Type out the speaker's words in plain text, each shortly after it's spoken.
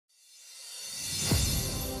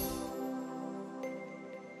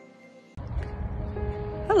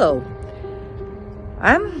Hello.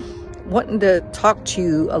 I'm wanting to talk to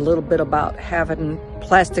you a little bit about having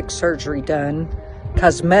plastic surgery done,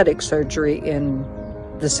 cosmetic surgery in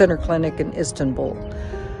the Center Clinic in Istanbul.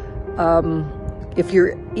 If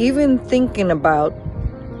you're even thinking about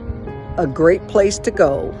a great place to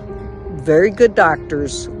go, very good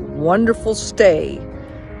doctors, wonderful stay,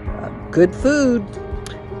 good food,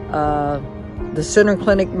 the Center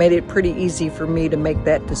Clinic made it pretty easy for me to make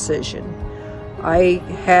that decision. I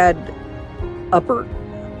had upper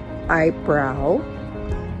eyebrow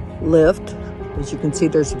lift. As you can see,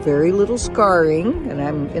 there's very little scarring, and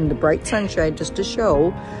I'm in the bright sunshine just to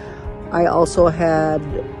show. I also had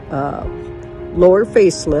lower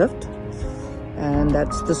facelift, and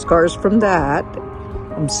that's the scars from that.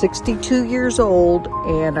 I'm 62 years old,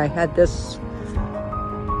 and I had this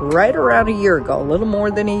right around a year ago, a little more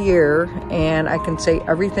than a year, and I can say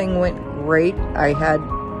everything went great. I had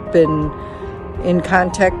been in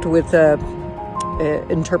contact with an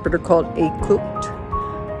interpreter called Aykut.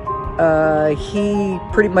 He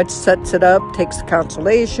pretty much sets it up, takes the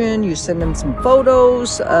consultation, you send them some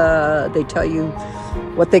photos, they tell you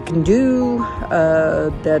what they can do,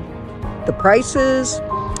 that the prices,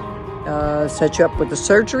 set you up with a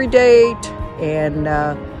surgery date, and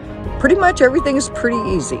pretty much everything is pretty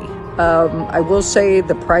easy. I will say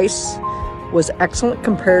the price was excellent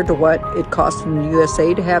compared to what it cost in the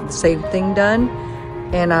USA to have the same thing done,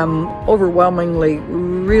 and I'm overwhelmingly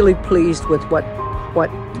really pleased with what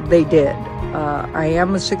they did. I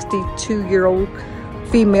am a 62-year-old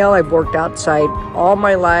female. I've worked outside all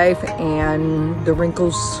my life, and the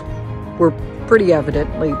wrinkles were pretty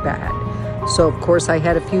evidently bad. So of course I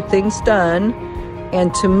had a few things done,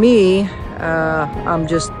 and to me, I'm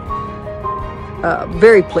just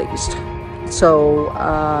very pleased. So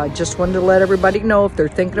just wanted to let everybody know, if they're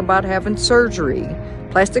thinking about having surgery,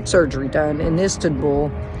 plastic surgery done in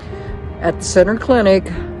Istanbul at the Center Clinic,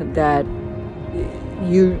 that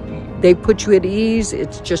they put you at ease.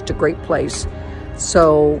 It's just a great place.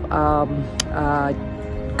 So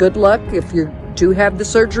good luck if you do have the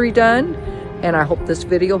surgery done, and I hope this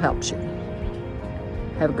video helps you.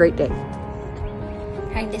 Have a great day.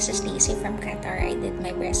 Hi, this is Daisy from Qatar. I did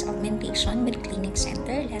my breast augmentation with Clinic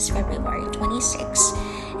Center last February 26,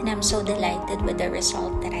 and I'm so delighted with the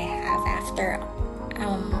result that I have after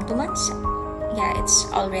 2 months. Yeah,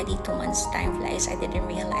 it's already 2 months. Time flies. I didn't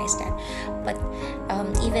realize that. But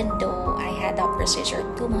even though I had a procedure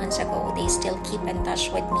 2 months ago, they still keep in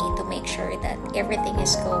touch with me to make sure that everything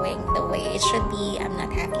is going the way it should be. I'm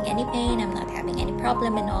not having any pain. I'm not having any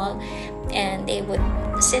problem and all. And they would,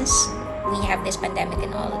 since we have this pandemic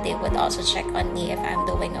and all, they would also check on me if I'm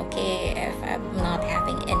doing okay, if I'm not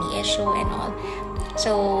having any issue and all.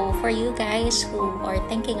 So for you guys who are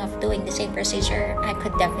thinking of doing the same procedure, I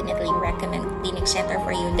could definitely recommend Clinic Center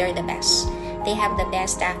for you. They're the best. They have the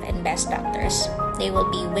best staff and best doctors. They will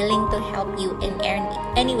be willing to help you in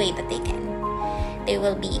any way that they can. They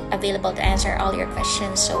will be available to answer all your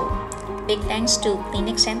questions. So big thanks to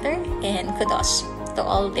Clinic Center, and kudos to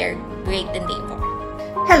all their great endeavor.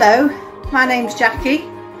 Hello, my name's Jackie.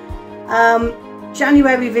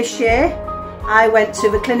 January this year, I went to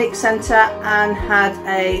the Clinic Centre and had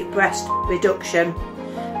a breast reduction.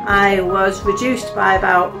 I was reduced by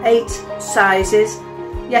about 8 sizes.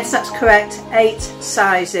 Yes, that's correct, 8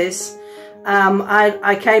 sizes.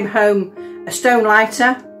 I came home a stone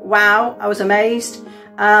lighter. Wow, I was amazed.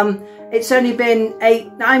 It's only been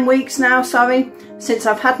 9 weeks now, since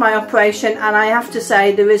I've had my operation, and I have to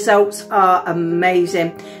say the results are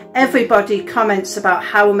amazing. Everybody comments about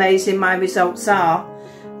how amazing my results are.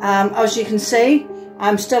 As you can see,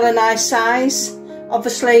 I'm still a nice size.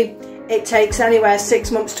 Obviously, it takes anywhere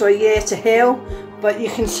 6 months to a year to heal, but you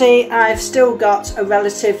can see I've still got a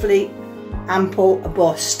relatively ample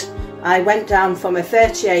bust. I went down from a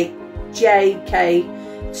 38 JK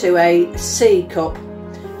to a C cup.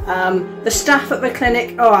 The staff at the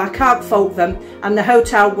clinic, oh, I can't fault them, and the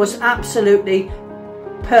hotel was absolutely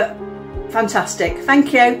fantastic.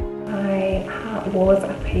 Thank you. I was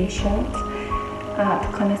a patient at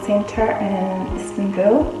the Clinic Centre in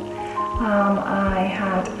Istanbul. I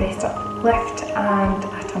had a breast uplift and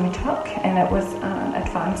a tummy tuck, and it was an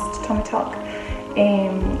advanced tummy tuck,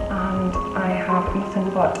 and I have nothing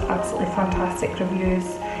but absolutely fantastic reviews.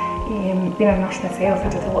 Being a nurse myself, I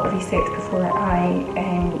did a lot of research before I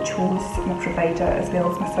chose my provider as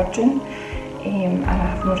well as my surgeon, and I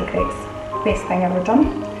have no regrets. Best thing ever done.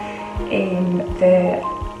 The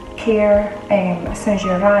care, as soon as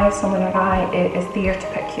you arrive, someone is there to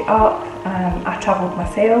pick you up. I travelled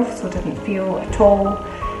myself, so didn't feel at all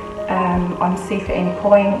unsafe at any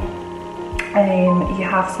point. You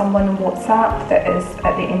have someone on WhatsApp that is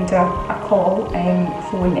at the end of a call,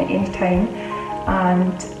 phone at any time,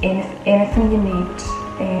 and anything you need,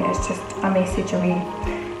 it's just a message away.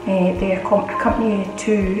 They accompany you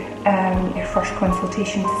to your first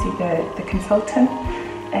consultation to see the consultant,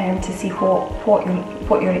 to see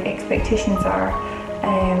what your expectations are,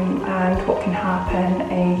 and what can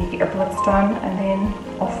happen. You get your bloods done and then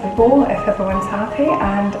off we go if everyone's happy,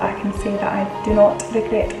 and I can say that I do not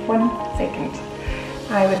regret 1 second.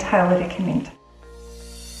 I would highly recommend.